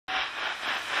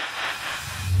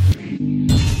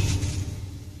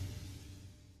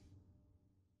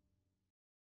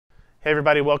Hey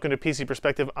everybody, welcome to PC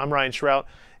Perspective. I'm Ryan Shrout.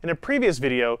 In a previous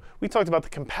video, we talked about the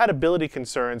compatibility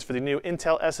concerns for the new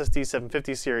Intel SSD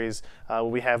 750 series.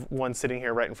 We have one sitting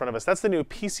here right in front of us. That's the new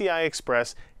PCI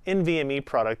Express NVMe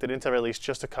product that Intel released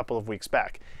just a couple of weeks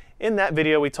back. In that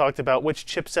video, we talked about which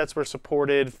chipsets were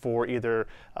supported for either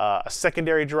a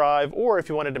secondary drive or if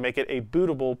you wanted to make it a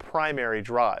bootable primary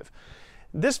drive.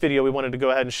 This video, we wanted to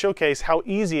go ahead and showcase how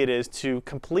easy it is to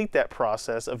complete that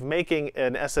process of making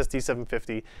an SSD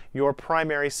 750 your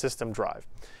primary system drive.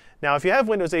 Now, if you have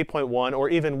Windows 8.1 or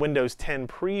even Windows 10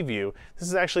 Preview, this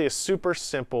is actually a super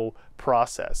simple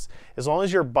process. As long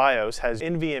as your BIOS has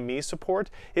NVMe support,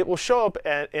 it will show up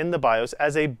in the BIOS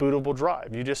as a bootable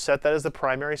drive. You just set that as the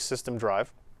primary system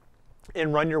drive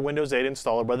and run your Windows 8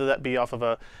 installer, whether that be off of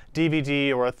a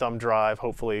DVD or a thumb drive,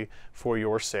 hopefully for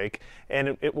your sake,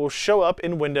 and it will show up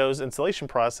in Windows installation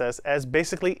process as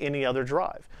basically any other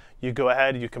drive. You go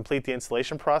ahead, you complete the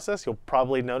installation process. You'll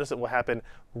probably notice it will happen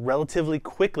relatively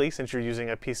quickly since you're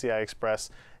using a PCI Express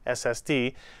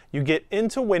SSD. You get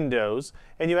into Windows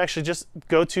and you actually just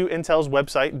go to Intel's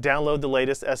website, download the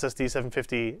latest SSD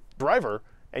 750 driver,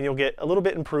 and you'll get a little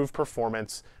bit improved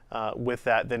performance with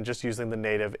that than just using the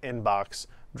native inbox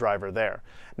driver there.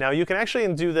 Now you can actually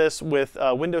do this with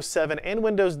Windows 7 and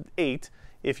Windows 8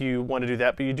 if you want to do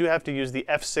that, but you do have to use the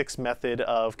F6 method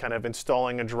of kind of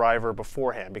installing a driver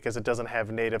beforehand because it doesn't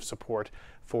have native support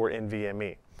for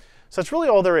NVMe. So that's really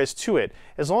all there is to it.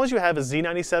 As long as you have a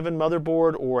Z97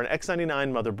 motherboard or an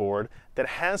X99 motherboard that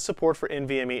has support for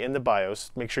NVMe in the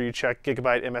BIOS, make sure you check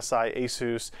Gigabyte, MSI,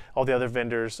 Asus, all the other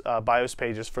vendors' BIOS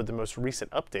pages for the most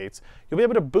recent updates. You'll be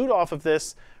able to boot off of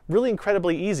this really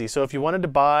incredibly easy. So if you wanted to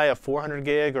buy a 400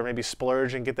 gig or maybe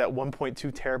splurge and get that 1.2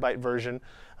 terabyte version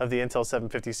of the Intel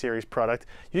 750 series product,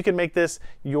 you can make this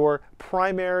your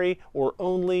primary or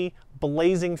only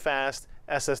blazing fast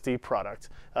SSD product.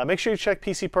 Make sure you check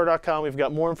PCPer.com. We've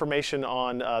got more information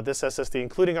on this SSD,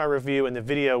 including our review and the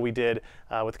video we did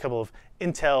with a couple of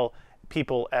Intel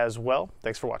people as well.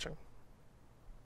 Thanks for watching.